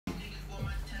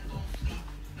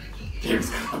James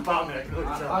got a bat me, I can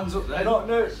already tell. Hands up then.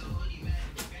 No.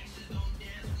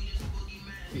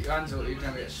 Keep your hands up, you're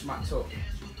going to get smacked up.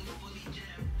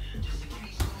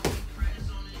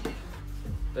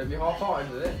 Don't be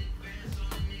half-hearted with it.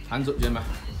 Hands up, Jimmy.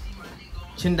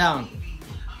 Chin down.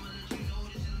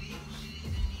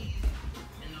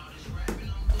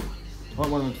 I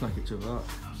want one of them to smack each other out.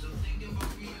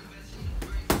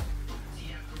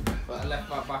 Put a left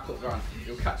back up, Grant.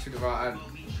 You'll catch with the right hand.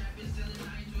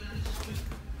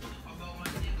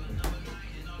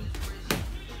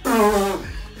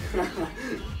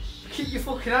 Keep your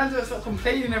fucking hands up, stop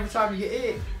complaining every time you get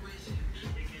hit.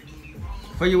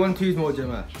 Throw your 1-2s more,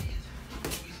 Jimmy.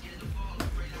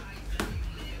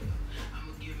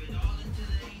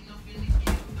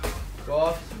 Go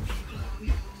on.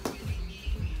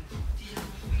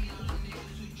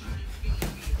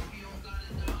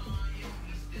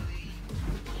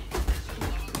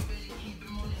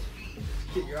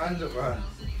 Keep your hands up, Ryan.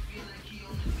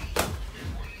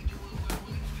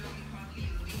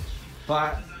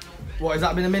 Right. What, has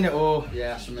that been a minute or?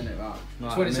 Yeah, that's a minute, right.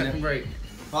 Right, 20-second break.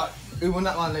 Right, who won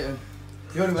that one, Leighton?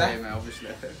 You won Jamie, it? obviously.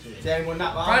 Jamie won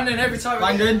that one. Brandon, every time.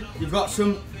 Brandon, you've got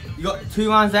 2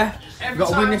 rounds there. You've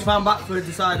got to win this round back for a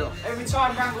decider. Every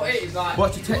time Brandon got hit, he's like.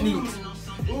 What's your techniques?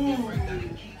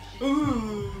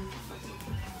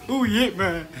 Ooh, yeah,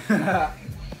 man.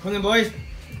 Come in, boys.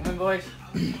 Come on, boys.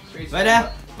 Ready?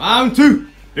 Round 2.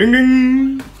 Ding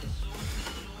ding.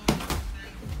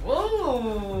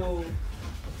 Whoa!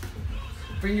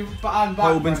 Bring your hand back.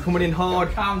 Colburn's man. coming in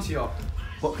hard. Counter you.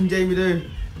 What can Jamie do?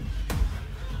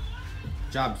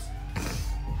 Jabs.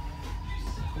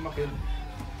 Come back in.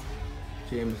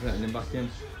 James letting him back in.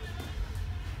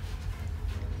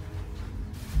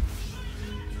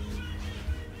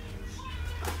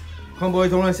 Come on,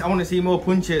 boys. I want to see more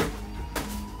punches.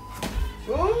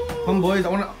 Ooh. Come on, boys. I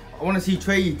want to see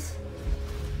trades.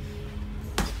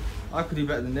 I could do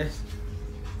better than this.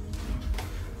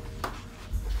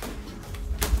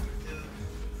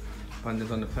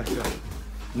 Brandon's under pressure.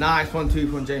 Nice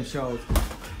 1-2 from James Charles.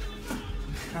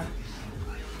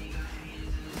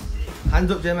 Hands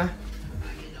up, Jimmy.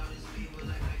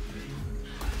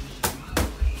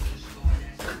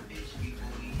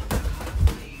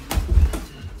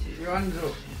 Keep your hands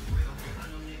up.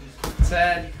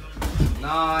 10,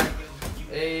 9,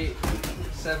 8,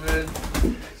 7,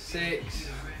 6,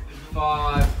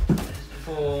 5,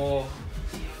 4,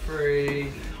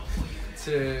 3,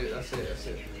 2. That's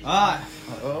it. Alright.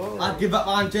 Oh. I'd give that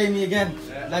one Jamie again.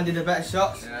 Yeah. Landed the better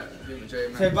shots. Yeah, give it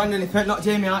Jamie. So Brandon, if you knock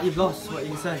Jamie out, you've lost. What do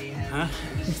you say? Huh?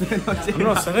 Knock Jamie I'm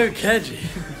not, out. I don't care, G.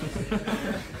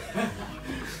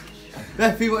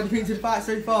 Referee, what do you think to the fight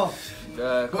so far?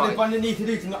 What Quite, does Brandon need to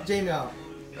do to knock Jamie out?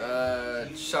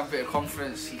 just have a bit of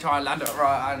confidence and try and land it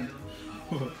right hand.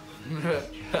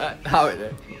 How it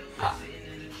then?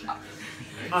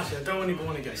 Actually, I don't even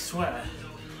want to get sweat.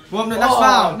 Well, no, that's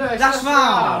round. no, it's that's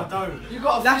last round. I don't. You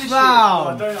got to That's finish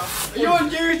round. I don't. it. You're on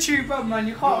YouTube, man.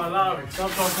 You I'm not can't. allowing.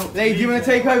 Sometimes Lady, do you want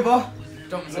to take over? I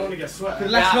don't want to get sweat. For the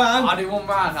last round? I do one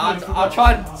round. I'll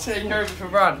try and take over for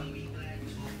Brand.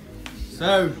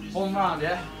 So, 1 round,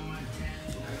 yeah?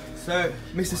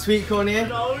 Mr. Sweetcorn here.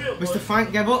 Mr.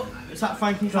 Frank gave up. What's that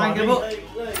Frankie Frank gave up?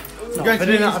 He's I going to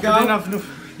meet didn't his have girl. enough.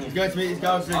 He's going to meet his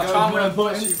girl, so I'll the try and girl's more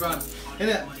win a important. push, Brand.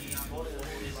 Innit?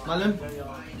 Malum?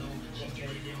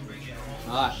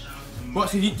 Alright. What,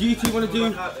 so do you two want to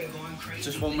do?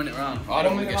 Just 1 minute round. I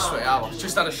don't want to get sweaty out. I've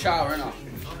just had a shower, innit?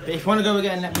 If you want to go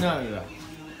again, let me know.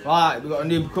 Right, we've got a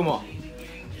new come up.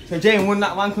 So Jamie won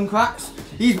that Wank and Cracks.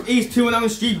 He's 2-0 on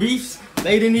street beefs.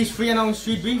 Layden, he's 3-0 on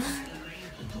street beefs.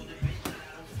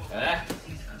 Yeah.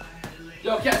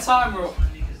 Yo, get a timer up.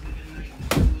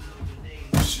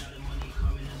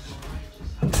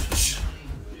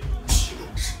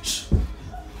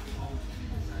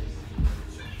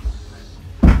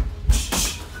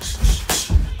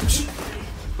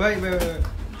 Wait.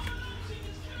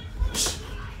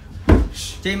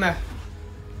 Jamie,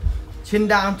 chin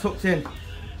down, tucked in.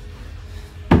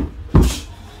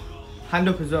 Hand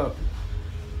up as well.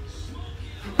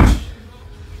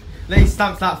 Lady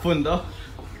stamps that fun though.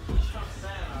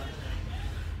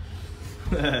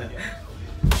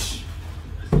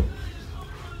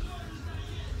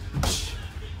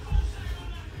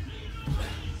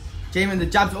 Jamie, the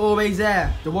jab's always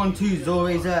there. The 1-2's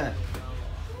always there.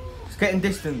 It's getting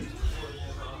distant.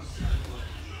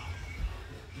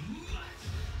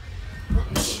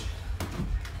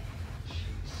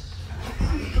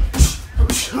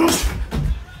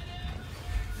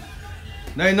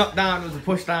 No knockdown, it was a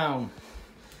push down.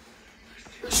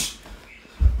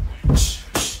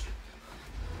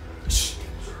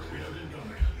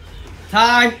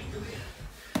 Time!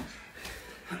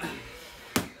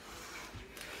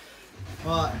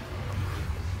 Right.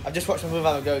 I've just watched my brother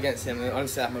have a go against him, and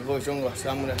honestly, my boy's younger, so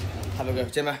I'm gonna have a go.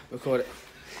 Jimmy, record it.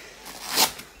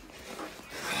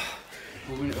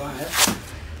 We'll win it right here.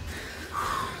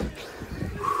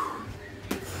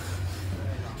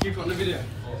 Keep it on the video.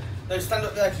 No, stand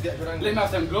up there to get a good angle. Let him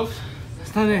have them gloves.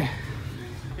 Stand there.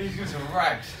 He's got some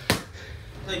rags.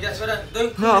 No, you get sweater.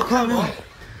 Don't No, I can't.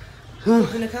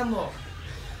 look in the camera.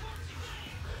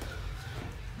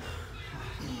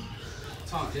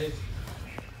 Time, Dave.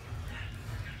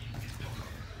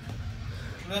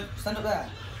 No, stand up there.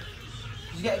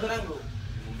 Did you get a good angle?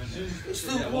 It's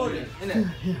still recording, isn't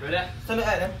it? Ready? Stand up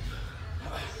there then.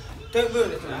 Don't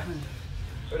ruin it for now.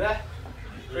 Ready?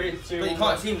 3, 2, But you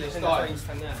can't see me, so start. you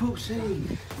stand there. Fuck's sake.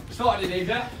 Started it, Dave,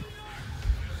 yeah?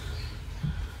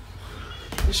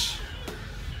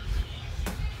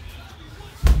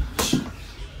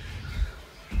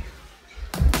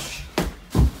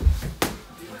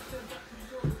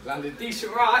 Landed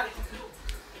decent right.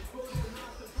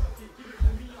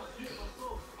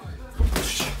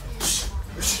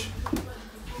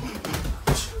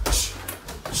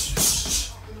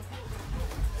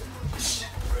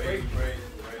 Break.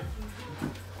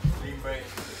 Clean break.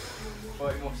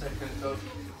 40 more seconds of.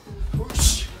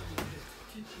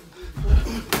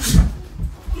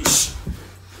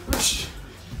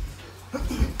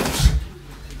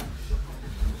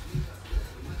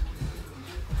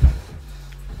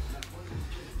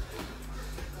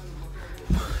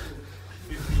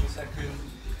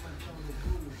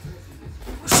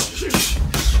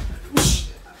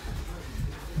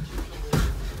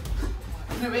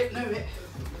 No it.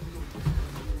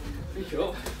 Pick it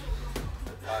up.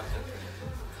 5 seconds.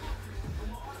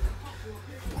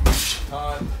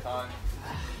 Time.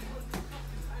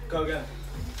 Go again.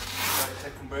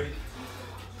 30-second break.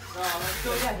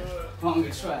 I'm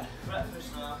gonna swear.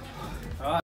 Breakfast now. Alright.